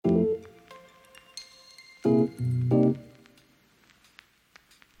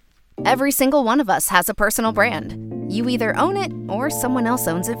Every single one of us has a personal brand. You either own it or someone else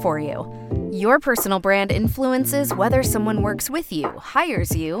owns it for you. Your personal brand influences whether someone works with you,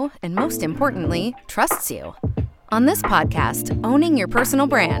 hires you, and most importantly, trusts you. On this podcast, Owning Your Personal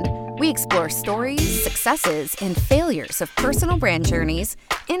Brand, we explore stories, successes, and failures of personal brand journeys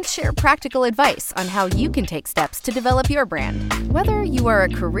and share practical advice on how you can take steps to develop your brand. Whether you are a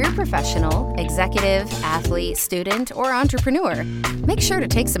career professional, executive, athlete, student, or entrepreneur, make sure to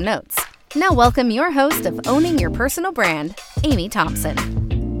take some notes. Now welcome your host of Owning Your Personal Brand, Amy Thompson.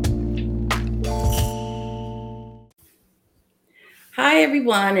 Hi,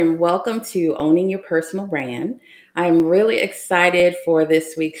 everyone, and welcome to Owning Your Personal Brand. I'm really excited for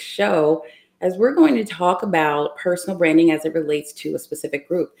this week's show as we're going to talk about personal branding as it relates to a specific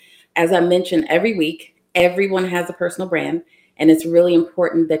group. As I mentioned every week, everyone has a personal brand, and it's really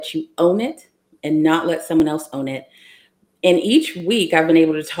important that you own it and not let someone else own it. And each week, I've been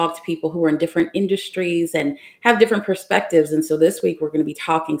able to talk to people who are in different industries and have different perspectives. And so this week, we're going to be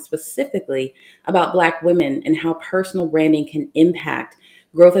talking specifically about Black women and how personal branding can impact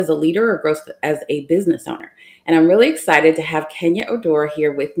growth as a leader or growth as a business owner. And I'm really excited to have Kenya Oduor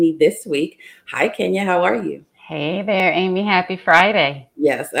here with me this week. Hi, Kenya. How are you? Hey there, Amy. Happy Friday.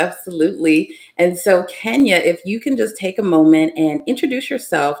 Yes, absolutely. And so, Kenya, if you can just take a moment and introduce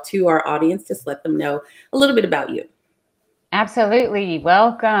yourself to our audience, just let them know a little bit about you. Absolutely.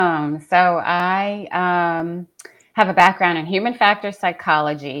 Welcome. So I have a background in human factors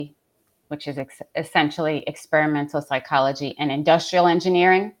psychology, which is essentially experimental psychology and industrial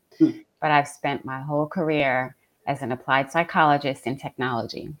engineering. But I've spent my whole career as an applied psychologist in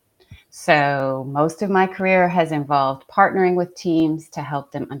technology. So most of my career has involved partnering with teams to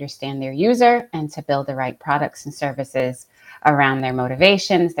help them understand their user and to build the right products and services around their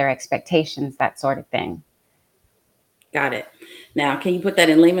motivations, their expectations, that sort of thing. Got it. Now, can you put that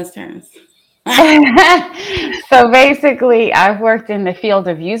in layman's terms? So basically, I've worked in the field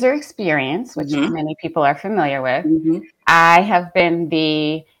of user experience, which many people are familiar with. I have been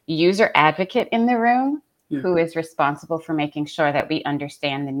the user advocate in the room who is responsible for making sure that we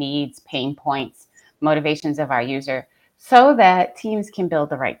understand the needs, pain points, motivations of our user so that teams can build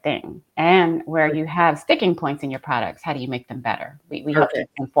the right thing. And where you have sticking points in your products, how do you make them better? We help to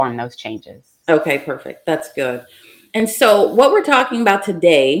inform those changes. Okay, perfect. That's good. And so what we're talking about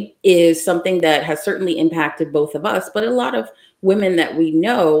today is something that has certainly impacted both of us, but a lot of women that we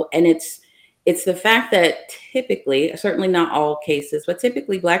know. And it's the fact that typically, certainly not all cases, but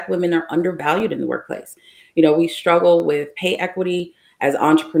typically Black women are undervalued in the workplace. You know, we struggle with pay equity as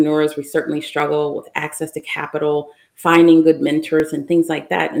entrepreneurs. We certainly struggle with access to capital, finding good mentors and things like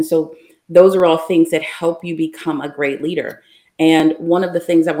that. And so those are all things that help you become a great leader. And one of the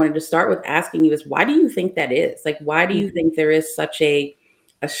things I wanted to start with asking you is, why do you think that is? Like, why do you think there is such a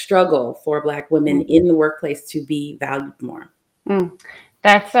struggle for Black women in the workplace to be valued more?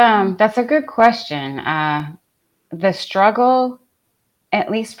 That's a good question. The struggle,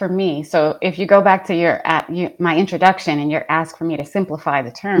 at least for me. So if you go back to my introduction and you're asked for me to simplify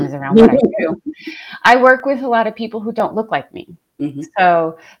the terms around what I do, I work with a lot of people who don't look like me.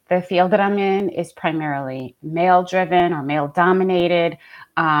 So the field that I'm in is primarily male driven or male dominated,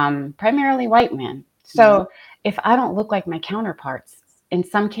 primarily white men. So if I don't look like my counterparts, in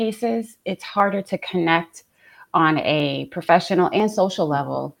some cases, it's harder to connect on a professional and social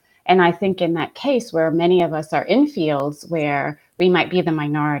level. And I think in that case where many of us are in fields where we might be the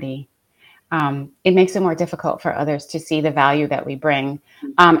minority, it makes it more difficult for others to see the value that we bring.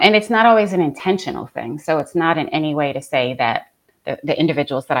 And it's not always an intentional thing. So it's not in any way to say that the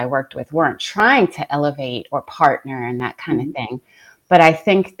individuals that I worked with weren't trying to elevate or partner and that kind of thing. But I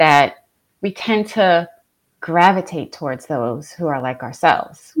think that we tend to gravitate towards those who are like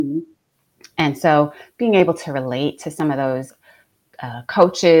ourselves. And so being able to relate to some of those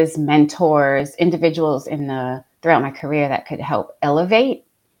coaches, mentors, individuals throughout my career that could help elevate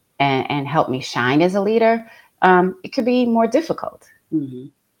and help me shine as a leader, it could be more difficult.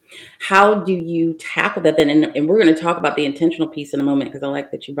 How do you tackle that then? And we're going to talk about the intentional piece in a moment because I like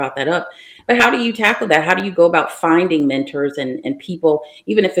that you brought that up. But how do you tackle that? How do you go about finding mentors and people,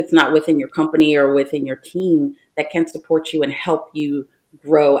 even if it's not within your company or within your team, that can support you and help you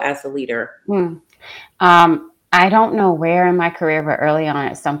grow as a leader? I don't know where in my career, but early on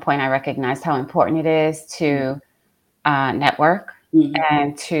at some point, I recognized how important it is to network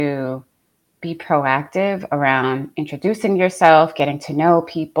and to be proactive around introducing yourself, getting to know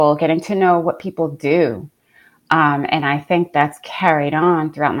people, getting to know what people do. And I think that's carried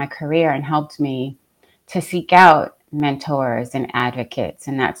on throughout my career and helped me to seek out mentors and advocates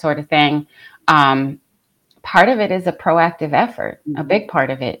and that sort of thing. part of it is a proactive effort. A Mhm. big part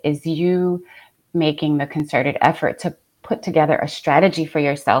of it is you making the concerted effort to put together a strategy for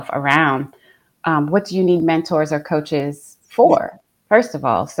yourself around what do you need mentors or coaches for, first of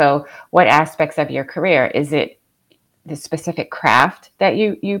all. So what aspects of your career? Is it the specific craft that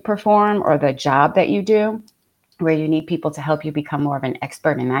you perform or the job that you do, where you need people to help you become more of an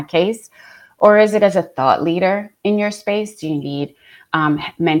expert in that case? Or is it as a thought leader in your space? Do you need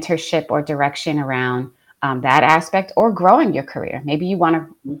mentorship or direction around that aspect, or growing your career? Maybe you want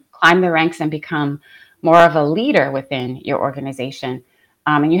to climb the ranks and become more of a leader within your organization.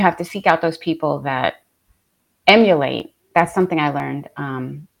 And you have to seek out those people that emulate. That's something I learned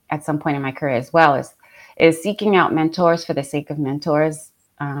at some point in my career as well, is seeking out mentors for the sake of mentors,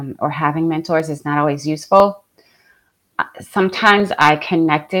 or having mentors is not always useful. Sometimes I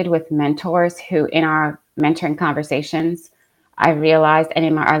connected with mentors who, in our mentoring conversations, I realized, and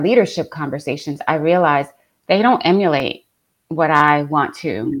in our leadership conversations, I realized they don't emulate what I want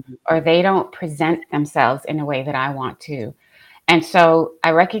to, Mhm. or they don't present themselves in a way that I want to. And so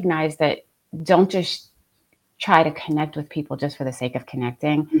I recognize that don't just try to connect with people just for the sake of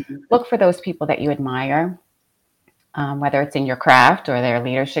connecting. Mhm. Look for those people that you admire, whether it's in your craft or their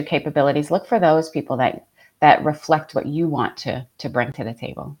leadership capabilities. Look for those people that reflect what you want to bring to the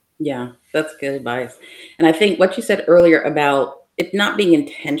table. Yeah, that's good advice. And I think what you said earlier about it not being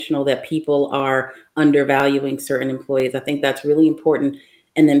intentional that people are undervaluing certain employees, I think that's really important.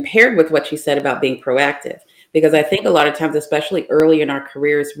 And then paired with what you said about being proactive, because I think a lot of times, especially early in our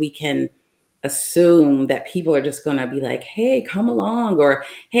careers, we can assume that people are just going to be like, hey, come along, or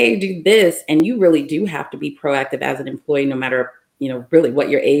hey, do this. And you really do have to be proactive as an employee, no matter, really what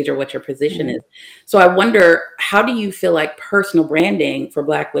your age or what your position Right. is. So I wonder, how do you feel like personal branding for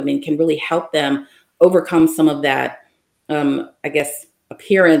Black women can really help them overcome some of that, I guess,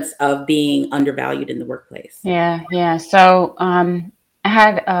 appearance of being undervalued in the workplace? Yeah, yeah. So I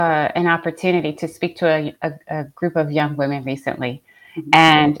had an opportunity to speak to a group of young women recently, Mhm.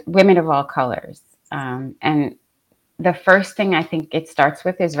 and women of all colors. And the first thing I think it starts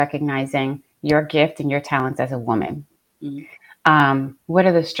with is recognizing your gift and your talents as a woman. Mhm. What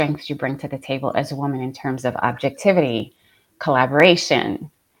are the strengths you bring to the table as a woman in terms of objectivity,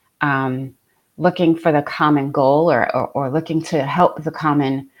 collaboration, um, looking for the common goal, or looking to help the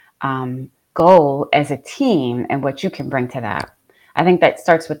common goal as a team, and what you can bring to that? I think that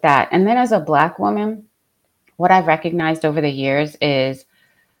starts with that. And then as a Black woman, what I've recognized over the years is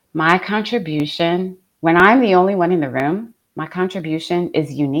my contribution, when I'm the only one in the room, my contribution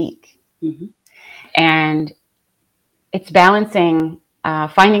is unique. Mhm. And it's balancing,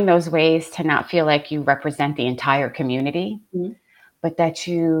 finding those ways to not feel like you represent the entire community, Mhm. but that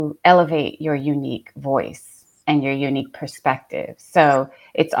you elevate your unique voice and your unique perspective. So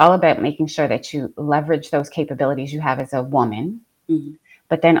it's all about making sure that you leverage those capabilities you have as a woman, Mhm.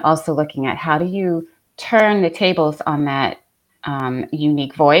 but then also looking at how do you turn the tables on that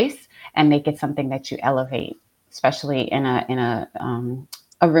unique voice and make it something that you elevate, especially in a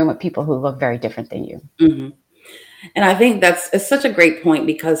room with people who look very different than you. Mhm. And I think that's it's such a great point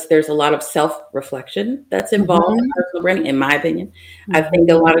because there's a lot of self-reflection that's involved in Mhm. personal branding, in my opinion. I think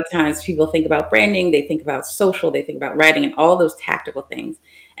a Mhm. lot of times people think about branding, they think about social, they think about writing and all those tactical things.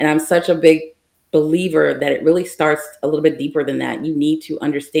 And I'm such a big believer that it really starts a little bit deeper than that. You need to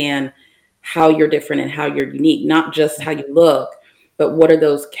understand how you're different and how you're unique, not just how you look, but what are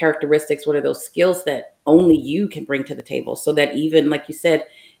those characteristics, what are those skills that only you can bring to the table so that even like you said,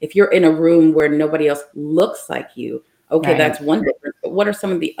 if you're in a room where nobody else looks like you, okay, Right. that's one difference. But what are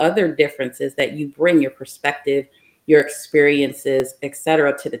some of the other differences that you bring your perspective, your experiences, et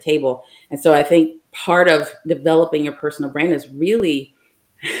cetera, to the table? And so I think part of developing your personal brand is really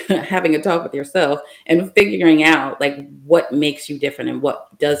having a talk with yourself and figuring out like what makes you different and what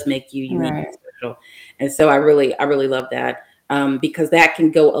does make you unique and Right. special. And so I really love that, because that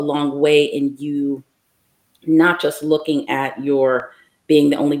can go a long way in you not just looking at your being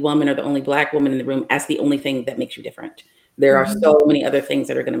the only woman or the only Black woman in the room as the only thing that makes you different. There are Mhm. so many other things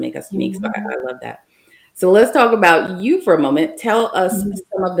that are going to make us unique. So Mhm. I love that. So let's talk about you for a moment. Tell us Mhm.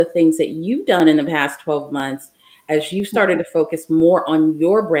 some of the things that you've done in the past 12 months as you started to focus more on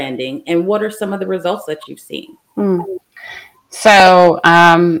your branding, and what are some of the results that you've seen? Mm. So,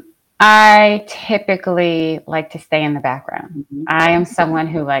 I typically like to stay in the background. Mhm. I am someone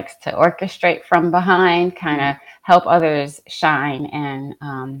who likes to orchestrate from behind, kind Mhm. of help others shine,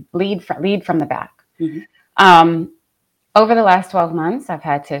 and lead from the back. Mhm. Um, Over the last 12 months, I've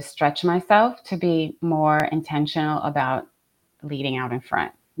had to stretch myself to be more intentional about leading out in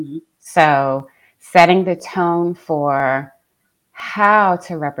front. Mhm. So, setting the tone for how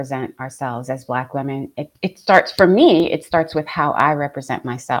to represent ourselves as Black women. It starts, for me, it starts with how I represent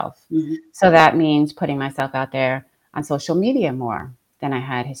myself. Mm-hmm. So that means putting myself out there on social media more than I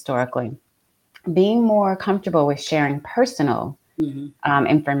had historically, being more comfortable with sharing personal Mm-hmm.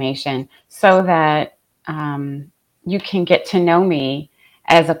 information so that you can get to know me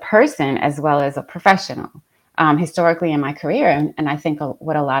as a person as well as a professional. Historically in my career, and I think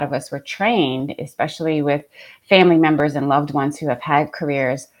what a lot of us were trained, especially with family members and loved ones who have had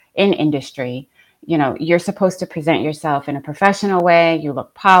careers in industry, you know, you're supposed to present yourself in a professional way, you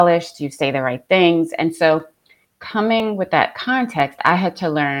look polished, you say the right things. And so coming with that context, I had to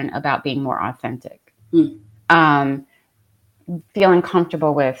learn about being more authentic. Mm-hmm. Um, Feeling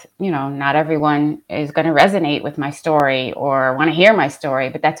comfortable with, you know, not everyone is going to resonate with my story or want to hear my story,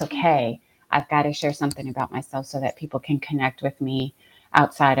 but that's okay. I've got to share something about myself so that people can connect with me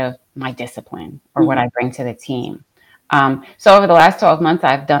outside of my discipline or what I bring to the team. So over the last 12 months,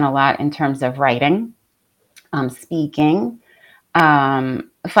 I've done a lot in terms of writing, speaking,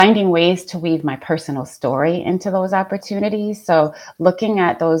 finding ways to weave my personal story into those opportunities. So looking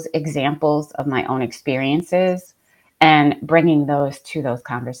at those examples of my own experiences and bringing those to those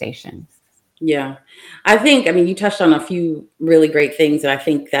conversations. Yeah. I mean, you touched on a few really great things. And I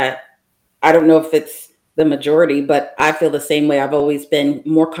think that I don't know if it's the majority, but I feel the same way. I've always been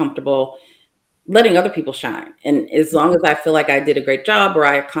more comfortable letting other people shine. And as long as I feel like I did a great job or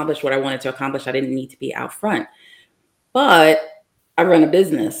I accomplished what I wanted to accomplish, I didn't need to be out front. But I run a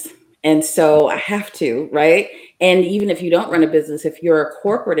business. And so I have to, right? And even if you don't run a business, if you're a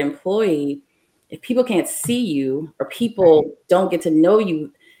corporate employee, if people can't see you or Right. people don't get to know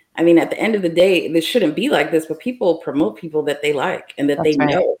you, I mean, at the end of the day, this shouldn't be like this, but people promote people that they like and that they That's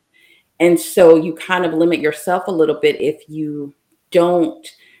right. know. And so you kind of limit yourself a little bit if you don't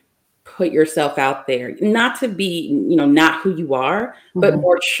put yourself out there, not to be, not who you are, but Mm-hmm.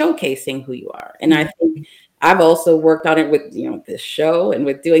 more showcasing who you are. And I think Mm-hmm. I've also worked on it with, this show and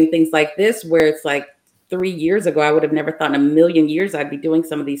with doing things like this, where it's like 3 years ago, I would have never thought in a million years I'd be doing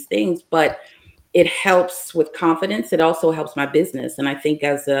some of these things, but it helps with confidence. It also helps my business. And I think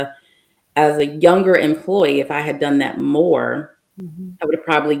as a younger employee, if I had done that more, Mm-hmm. I would have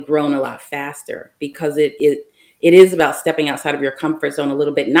probably grown a lot faster because it is about stepping outside of your comfort zone a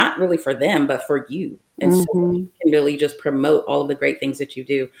little bit, not really for them, but for you. And so you Mm-hmm. can really just promote all of the great things that you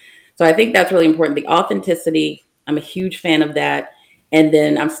do. So I think that's really important. The authenticity, I'm a huge fan of that. And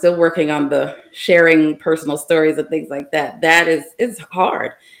then I'm still working on the sharing personal stories and things like that. That is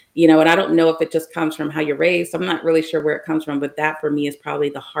hard, and I don't know if it just comes from how you're raised. I'm not really sure where it comes from, but that for me is probably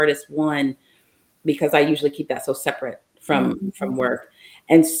the hardest one because I usually keep that so separate from Mm-hmm. work.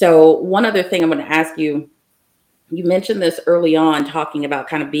 And so one other thing I'm going to ask you, you mentioned this early on talking about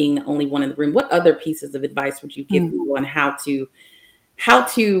kind of being the only one in the room. What other pieces of advice would you give people on how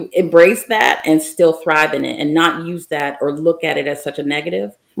to embrace that and still thrive in it and not use that or look at it as such a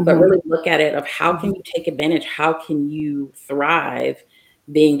negative, but Mm-hmm. really look at it of how can you take advantage? How can you thrive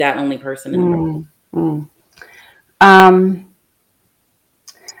being that only person in the room? Mm-hmm. Um,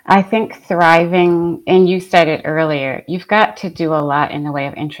 I think thriving, and you said it earlier, you've got to do a lot in the way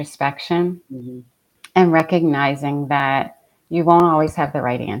of introspection Mm-hmm. and recognizing that you won't always have the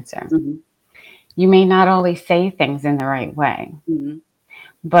right answer. Mm-hmm. You may not always say things in the right way, Mm-hmm.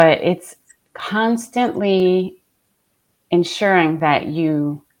 but it's constantly ensuring that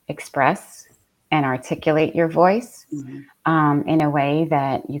you express and articulate your voice Mm-hmm. in a way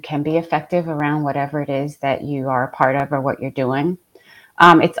that you can be effective around whatever it is that you are a part of or what you're doing.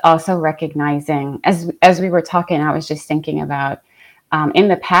 It's also recognizing, as we were talking, I was just thinking about in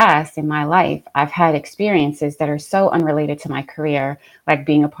the past in my life, I've had experiences that are so unrelated to my career, like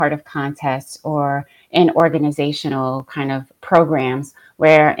being a part of contests or in organizational kind of programs,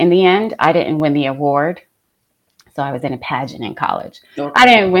 where in the end, I didn't win the award. So I was in a pageant in college. I Okay.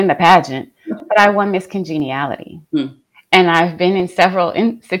 didn't win the pageant, but I won Miss Congeniality. Mm-hmm. And I've been in several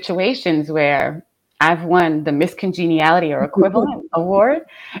situations where I've won the Miss Congeniality or equivalent award.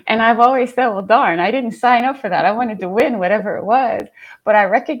 And I've always said, well, darn, I didn't sign up for that. I wanted to win whatever it was. But I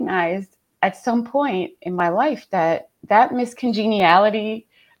recognized at some point in my life that that Miss Congeniality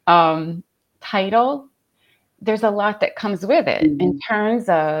um, title, there's a lot that comes with it in Mm-hmm. terms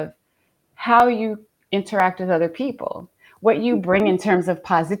of how you interact with other people, what you bring in terms of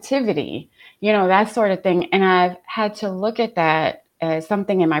positivity, that sort of thing. And I've had to look at that as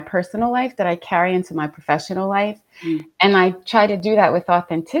something in my personal life that I carry into my professional life. And I try to do that with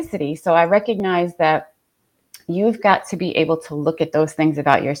authenticity. So I recognize that you've got to be able to look at those things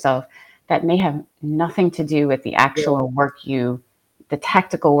about yourself that may have nothing to do with the Yeah. actual work the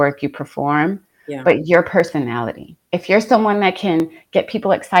tactical work you perform, Yeah. but your personality. If you're someone that can get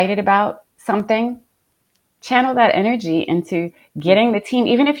people excited about something, channel that energy into getting the team,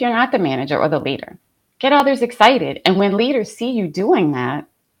 even if you're not the manager or the leader, get others excited. And when leaders see you doing that,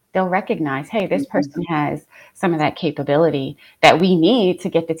 they'll recognize, hey, this person has some of that capability that we need to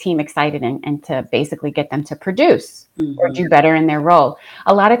get the team excited and to basically get them to produce or do better in their role.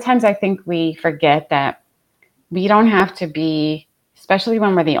 A lot of times I think we forget that we don't have to be, especially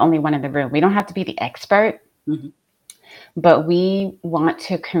when we're the only one in the room, we don't have to be the expert, but we want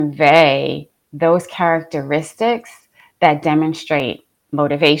to convey those characteristics that demonstrate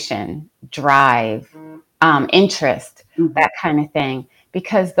motivation, drive, interest, that kind of thing,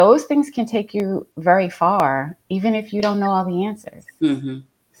 because those things can take you very far, even if you don't know all the answers.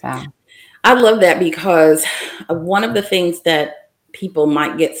 So, I love that because one of the things that people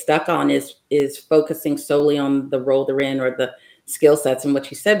might get stuck on is focusing solely on the role they're in or the skill sets. And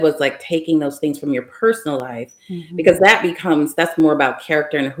what you said was like taking those things from your personal life, because that's more about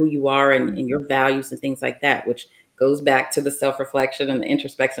character and who you are and your values and things like that, which goes back to the self-reflection and the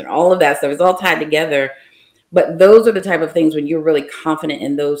introspection, all of that stuff. It's all tied together. But those are the type of things when you're really confident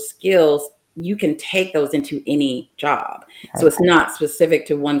in those skills, you can take those into any job. So it's not specific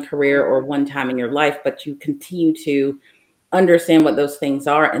to one career or one time in your life, but you continue to understand what those things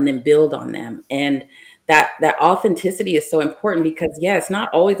are and then build on them. And that authenticity is so important because it's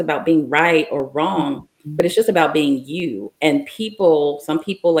not always about being right or wrong, but it's just about being you. And some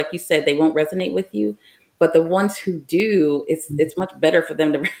people, like you said, they won't resonate with you, but the ones who do, it's much better for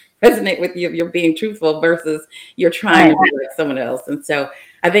them to resonate with you if you're being truthful versus you're trying to be like someone else. And so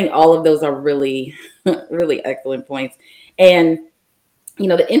I think all of those are really, really excellent points. And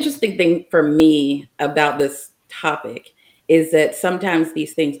the interesting thing for me about this topic is that sometimes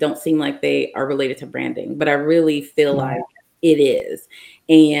these things don't seem like they are related to branding, but I really feel like it is.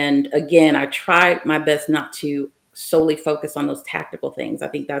 And again, I try my best not to solely focus on those tactical things. I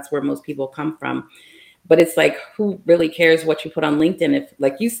think that's where most people come from. But it's like, who really cares what you put on LinkedIn if,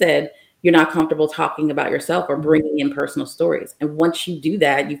 like you said, you're not comfortable talking about yourself or bringing in personal stories? And once you do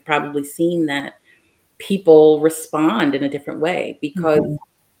that, you've probably seen that people respond in a different way because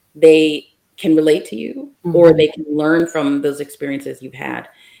they can relate to you or they can learn from those experiences you've had.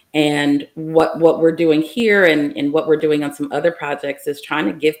 And what we're doing here and what we're doing on some other projects is trying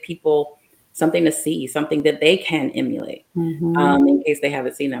to give people something to see, something that they can emulate, in case they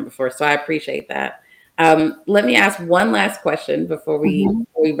haven't seen that before. So I appreciate that. Let me ask one last question before we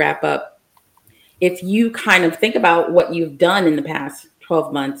wrap up. If you kind of think about what you've done in the past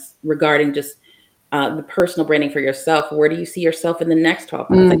 12 months regarding just the personal branding for yourself, where do you see yourself in the next 12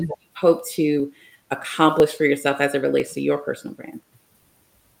 months? Like, what do you hope to accomplish for yourself as it relates to your personal brand?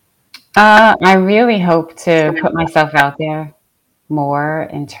 I really hope to put myself out there more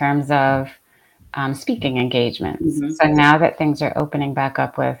in terms of speaking engagements. So now that things are opening back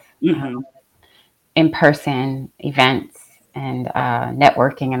up with in-person events and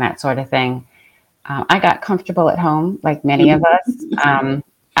networking and that sort of thing, I got comfortable at home, like many of us.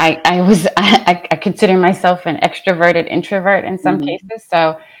 I consider myself an extroverted introvert in some cases,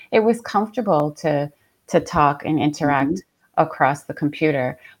 so it was comfortable to talk and interact across the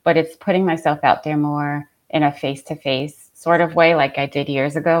computer. But it's putting myself out there more in a face-to-face sort of way, like I did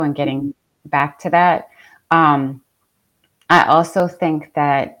years ago, and getting back to that. I also think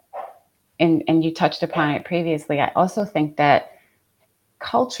that, and you touched upon it previously, I also think that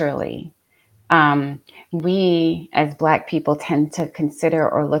culturally, we as Black people tend to consider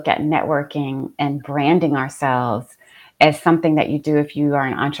or look at networking and branding ourselves as something that you do if you are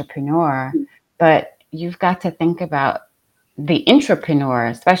an entrepreneur. But you've got to think about the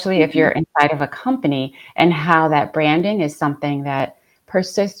intrapreneur, especially if you're inside of a company, and how that branding is something that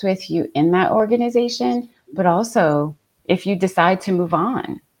persists with you in that organization, but also if you decide to move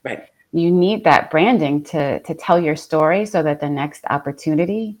on. Right. You need that branding to tell your story so that the next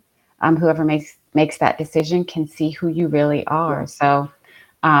opportunity, whoever makes that decision, can see who you really are. So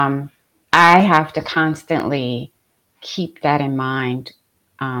I have to constantly keep that in mind,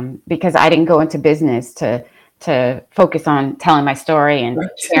 because I didn't go into business to focus on telling my story and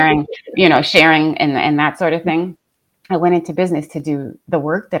sharing and that sort of thing. I went into business to do the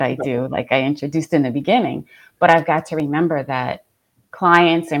work that I do, like I introduced in the beginning. But I've got to remember that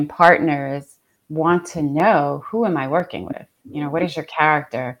clients and partners want to know, who am I working with? What is your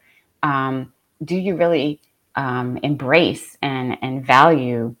character? Do you really embrace and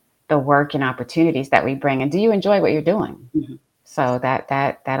value the work and opportunities that we bring? And do you enjoy what you're doing? So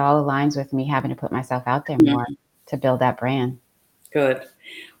that all aligns with me having to put myself out there more to build that brand. Good.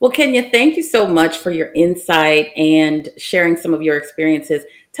 Well, Kenya, thank you so much for your insight and sharing some of your experiences.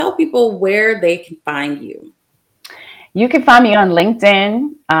 Tell people where they can find you. You can find me on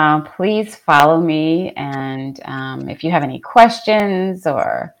LinkedIn. Please follow me. And if you have any questions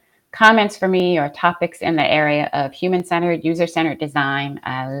or comments for me or topics in the area of human-centered, user-centered design,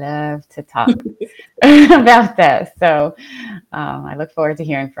 I love to talk about that. So I look forward to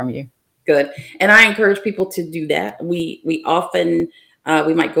hearing from you. Good. And I encourage people to do that. We often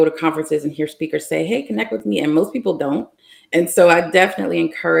we might go to conferences and hear speakers say, "Hey, connect with me," and most people don't. And so I definitely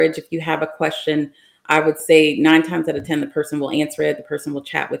encourage, if you have a question, I would say 9 times out of 10 the person will answer it. The person will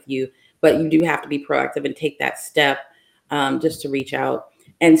chat with you, but you do have to be proactive and take that step just to reach out.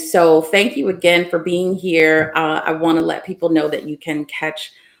 And so, thank you again for being here. I want to let people know that you can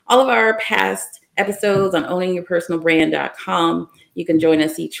catch all of our past episodes on owningyourpersonalbrand.com. You can join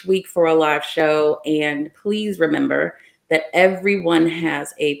us each week for a live show. And please remember that everyone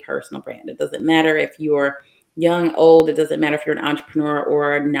has a personal brand. It doesn't matter if you're young, old, it doesn't matter if you're an entrepreneur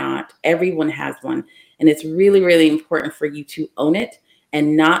or not. Everyone has one. And it's really, really important for you to own it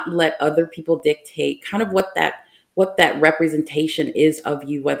and not let other people dictate kind of what that representation is of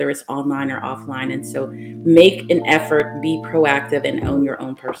you, whether it's online or offline. And so make an effort, be proactive, and own your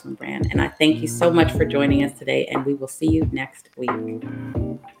own personal brand. And I thank you so much for joining us today, and we will see you next week.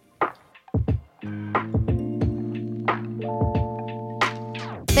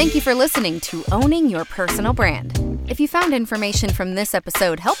 Thank you for listening to Owning Your Personal Brand. If you found information from this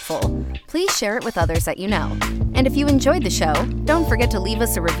episode helpful, please share it with others that you know. And if you enjoyed the show, don't forget to leave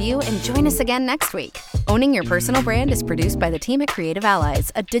us a review and join us again next week. Owning Your Personal Brand is produced by the team at Creative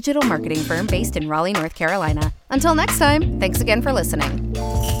Allies, a digital marketing firm based in Raleigh, North Carolina. Until next time, thanks again for listening.